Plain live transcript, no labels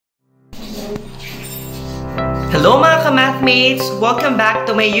Hello mga kaMathmates! Welcome back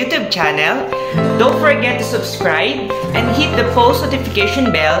to my YouTube channel. Don't forget to subscribe and hit the post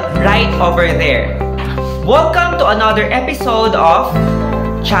notification bell right over there. Welcome to another episode of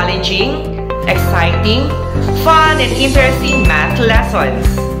challenging, exciting, fun, and interesting math lessons.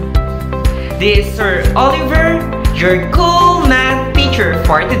 This is Sir Oliver, your cool math teacher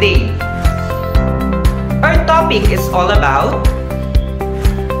for today. Our topic is all about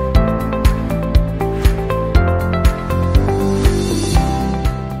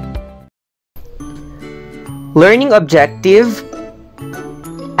learning objective,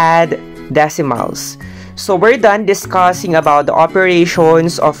 add decimals. So we're done discussing about the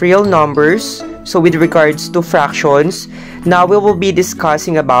operations of real numbers. So with regards to fractions, now we will be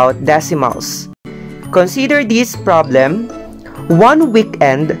discussing about decimals. Consider this problem. One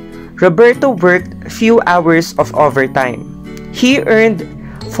weekend, Roberto worked few hours of overtime. He earned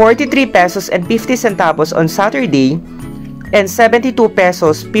 43 pesos and 50 centavos on Saturday and 72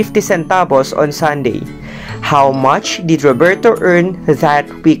 pesos 50 centavos on Sunday. How much did Roberto earn that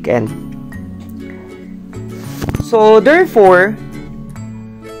weekend? So therefore,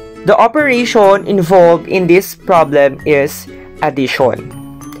 the operation involved in this problem is addition.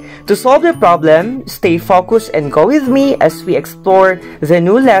 To solve the problem, stay focused and go with me as we explore the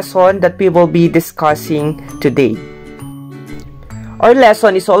new lesson that we will be discussing today. Our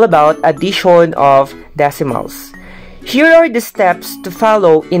lesson is all about addition of decimals. Here are the steps to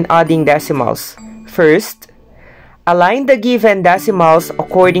follow in adding decimals. First, align the given decimals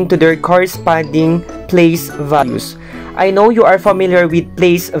according to their corresponding place values. I know you are familiar with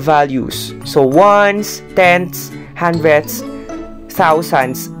place values. So ones, tenths, hundredths,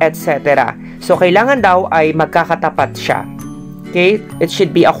 thousands, etc. So kailangan daw ay magkakatapat siya. Okay? It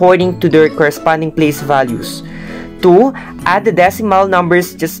should be according to their corresponding place values. 2. Add the decimal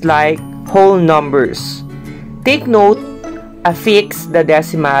numbers just like whole numbers. Take note, affix the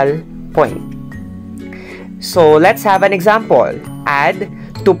decimal point. So let's have an example. Add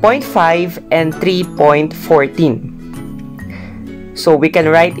 2.5 and 3.14. So we can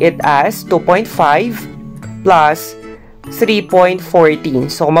write it as 2.5 plus 3.14.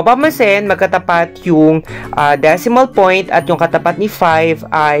 So mapapansin, magkatapat yung decimal point at yung katapat ni 5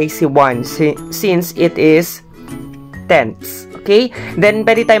 ay si 1 since it is tenths. Okay? Then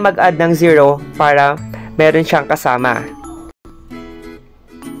pwede tayo mag-add ng 0 para meron siyang kasama.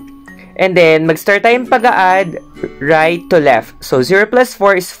 And then, mag-start tayong pag-add right to left. So, 0 plus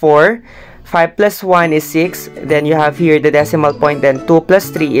 4 is 4. 5 plus 1 is 6. Then, you have here the decimal point. Then, 2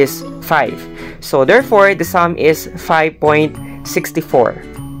 plus 3 is 5. So, therefore, the sum is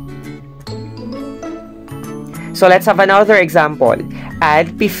 5.64. So, let's have another example.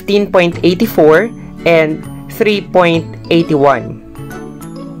 Add 15.84 and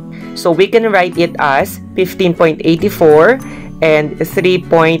 3.81. So, we can write it as 15.84 and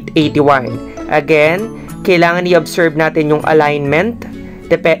 3.81. Again, kailangan i-observe natin yung alignment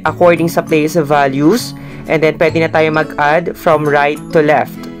according sa place values. And then, pwede na tayo mag-add from right to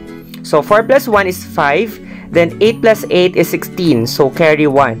left. So, 4 plus 1 is 5. Then, 8 plus 8 is 16. So, carry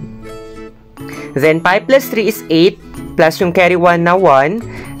 1. Then, 5 plus 3 is 8. Plus yung carry 1 na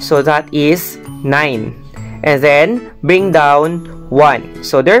 1. So, that is 9. And then, bring down 1.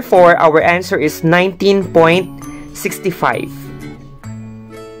 So, therefore, our answer is 19.65.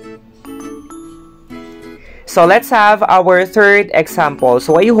 So, let's have our third example.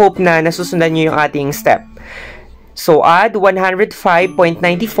 So, I hope na nasusundan nyo yung ating step. So, add 105.94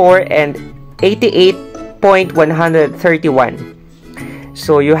 and 88.131.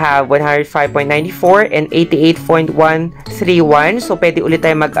 So, you have 105.94 and 88.131. So, pwede ulit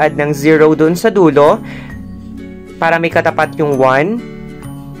tayo mag-add ng 0 dun sa dulo para may katapat yung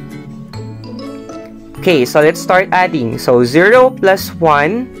 1. Okay, so let's start adding. So, 0 plus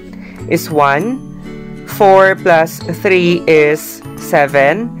 1 is 1. 4 plus 3 is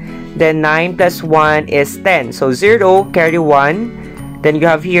 7. Then 9 plus 1 is 10. So 0, carry 1. Then you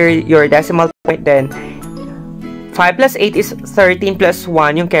have here your decimal point. Then 5 plus 8 is 13 plus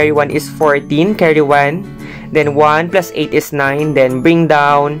 1. Yung carry 1 is 14. Carry 1. Then 1 plus 8 is 9. Then bring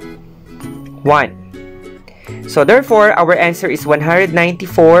down 1. So therefore, our answer is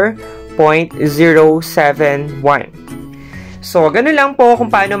 194.071. So, ganun lang po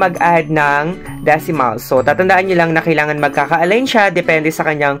kung paano mag-add ng decimals. So, tatandaan nyo lang na kailangan magkaka-align siya depende sa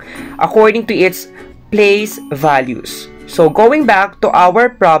kanyang according to its place values. So, going back to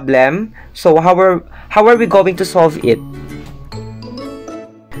our problem, so how are we going to solve it?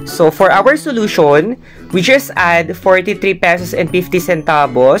 So, for our solution, we just add 43 pesos and 50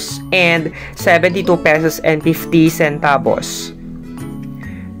 centavos and 72 pesos and 50 centavos.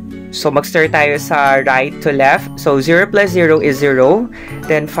 So, mag-start tayo sa right to left. So, 0 plus 0 is 0.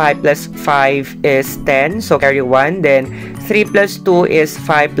 Then, 5 plus 5 is 10. So, carry 1. Then, 3 plus 2 is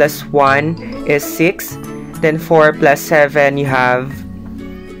 5 plus 1 is 6. Then, 4 plus 7, you have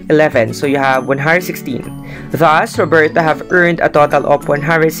 11. So, you have 116. Thus, Roberta have earned a total of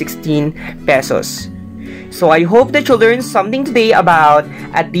 116 pesos. So, I hope that you learned something today about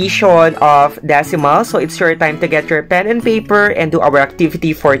addition of decimals. So, it's your time to get your pen and paper and do our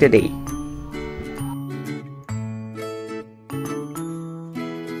activity for today.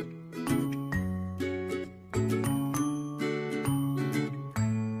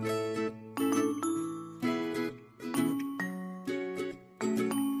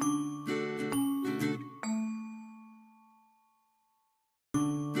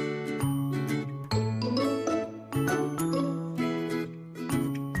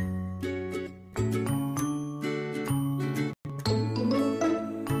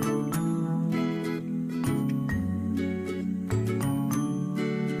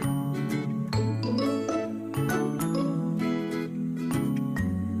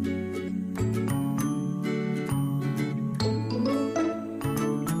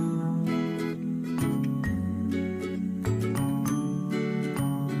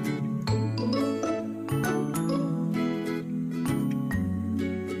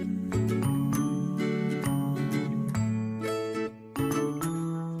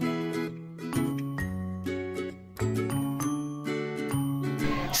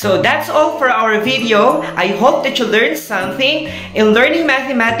 So that's all for our video. I hope that you learned something. In learning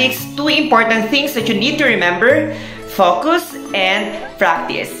mathematics, 2 important things that you need to remember: focus and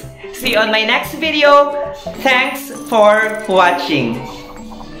practice. See you on my next video. Thanks for watching.